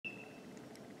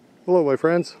Hello my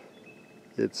friends,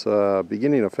 it's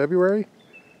beginning of February.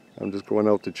 I'm just going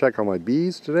out to check on my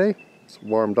bees today. It's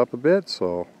warmed up a bit,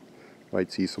 so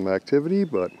might see some activity,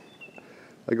 but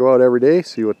I go out every day,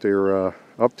 see what they're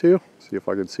up to, see if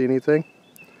I can see anything.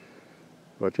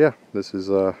 But yeah, this is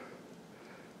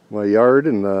my yard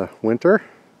in the winter,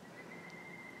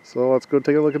 so let's go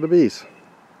take a look at the bees.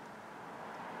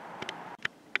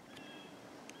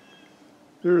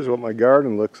 Here's what my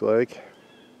garden looks like.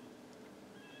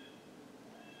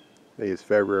 Today is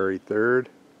February 3rd.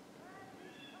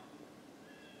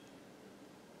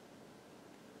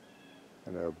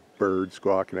 And a bird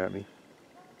squawking at me.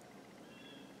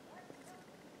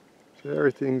 So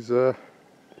everything's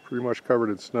pretty much covered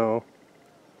in snow.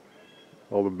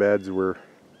 All the beds were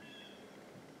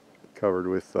covered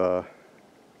with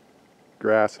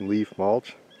grass and leaf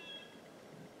mulch.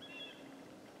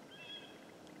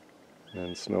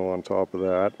 And snow on top of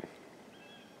that.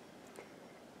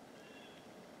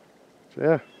 So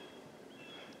yeah,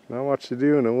 not much to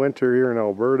do in the winter here in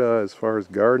Alberta as far as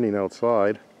gardening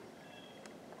outside.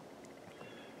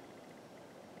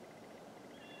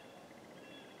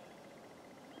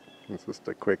 It's just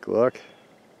a quick look.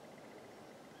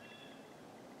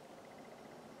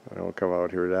 I don't come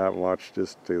out here that much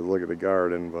just to look at the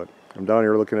garden, but I'm down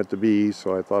here looking at the bees,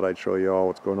 so I thought I'd show you all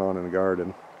what's going on in the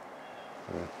garden.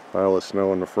 A pile of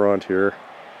snow in the front here.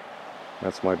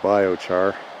 That's my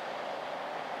biochar.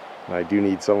 I do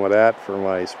need some of that for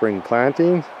my spring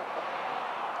planting,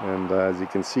 and as you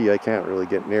can see I can't really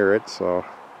get near it, so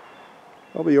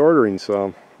I'll be ordering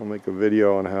some. I'll make a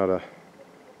video on how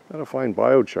to find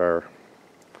biochar.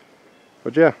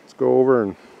 But yeah, let's go over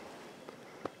and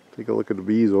take a look at the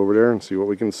bees over there and see what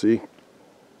we can see.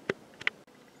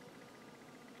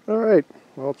 Alright,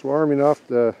 well, it's warm enough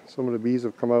that some of the bees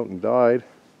have come out and died.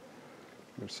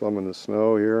 There's some in the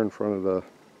snow here in front of the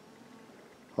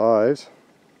hives.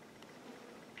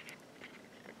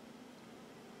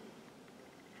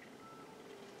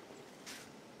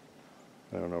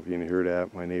 I don't know if you can hear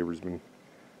that. My neighbor's been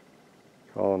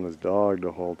calling his dog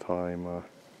the whole time. I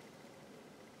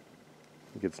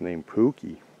think it's named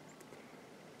Pookie.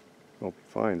 Hope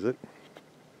he finds it.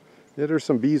 Yeah, there's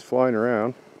some bees flying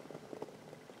around.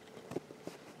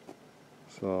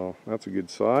 So that's a good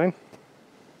sign.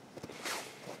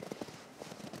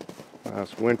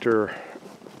 Last winter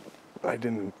I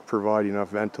didn't provide enough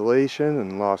ventilation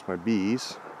and lost my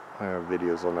bees. I have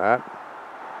videos on that.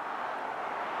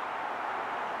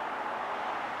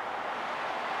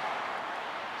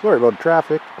 Sorry about the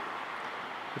traffic,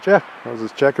 but yeah, I was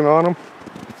just checking on them.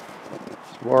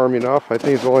 It's warm enough. I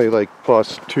think it's only like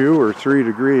plus 2 or 3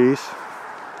 degrees.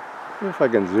 See if I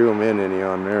can zoom in any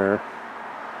on there.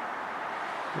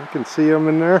 You can see them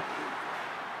in there.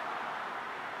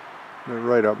 They're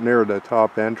right up near the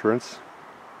top entrance.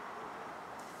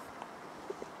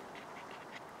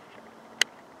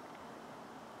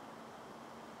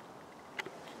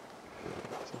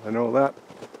 So I know that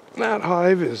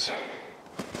hive is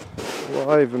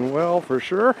alive and well for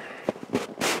sure.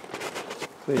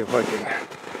 See if I can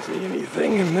see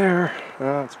anything in there.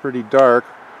 It's pretty dark.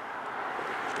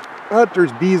 But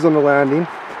there's bees on the landing.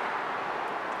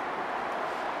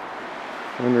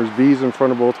 And there's bees in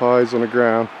front of both hives on the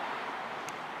ground.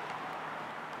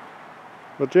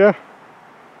 But yeah,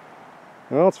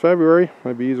 well, it's February.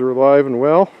 My bees are alive and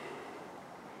well.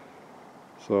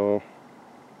 So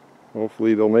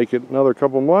hopefully they'll make it another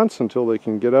couple months until they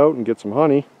can get out and get some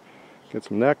honey. Get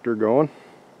some nectar going,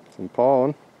 some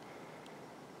pollen.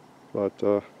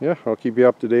 But yeah, I'll keep you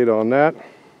up to date on that.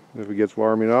 If it gets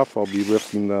warm enough, I'll be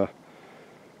lifting the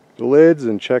lids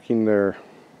and checking their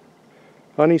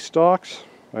honey stocks.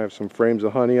 I have some frames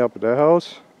of honey up at the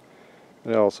house.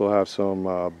 I also have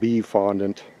some bee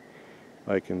fondant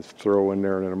I can throw in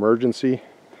there in an emergency.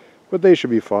 But they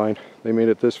should be fine. They made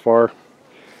it this far.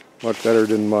 Much better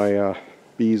than my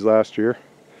bees last year.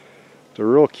 It's a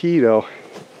real key though,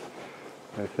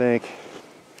 I think,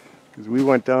 because we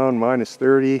went down minus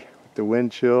 30 with the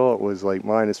wind chill. It was like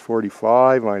minus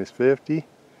 45, minus 50,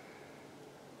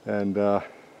 and the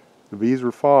bees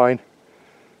were fine.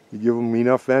 You give them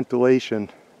enough ventilation,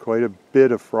 quite a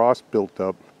bit of frost built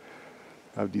up.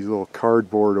 I have these little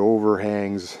cardboard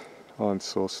overhangs on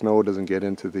so snow doesn't get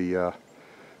into the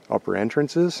upper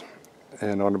entrances,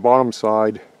 and on the bottom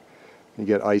side you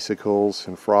get icicles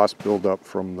and frost buildup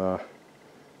from the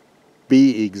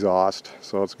bee exhaust,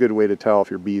 so it's a good way to tell if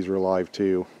your bees are alive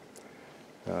too.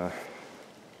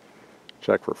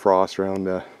 Check for frost around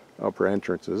the upper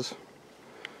entrances.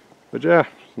 But yeah,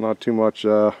 not too much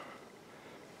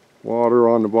water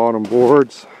on the bottom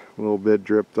boards. A little bit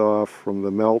dripped off from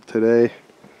the melt today.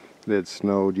 It had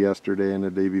snowed yesterday and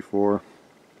the day before.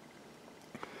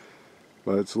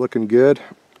 But it's looking good.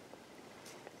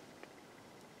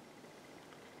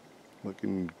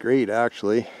 Looking great,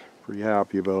 actually. Pretty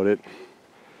happy about it.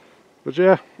 But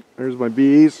yeah, there's my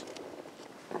bees.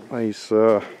 Nice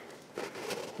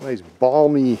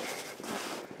balmy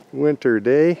winter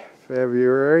day,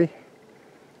 February,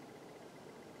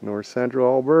 north central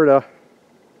Alberta.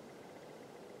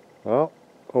 Well,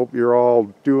 hope you're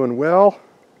all doing well,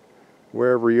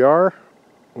 wherever you are,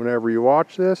 whenever you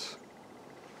watch this.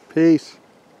 Peace.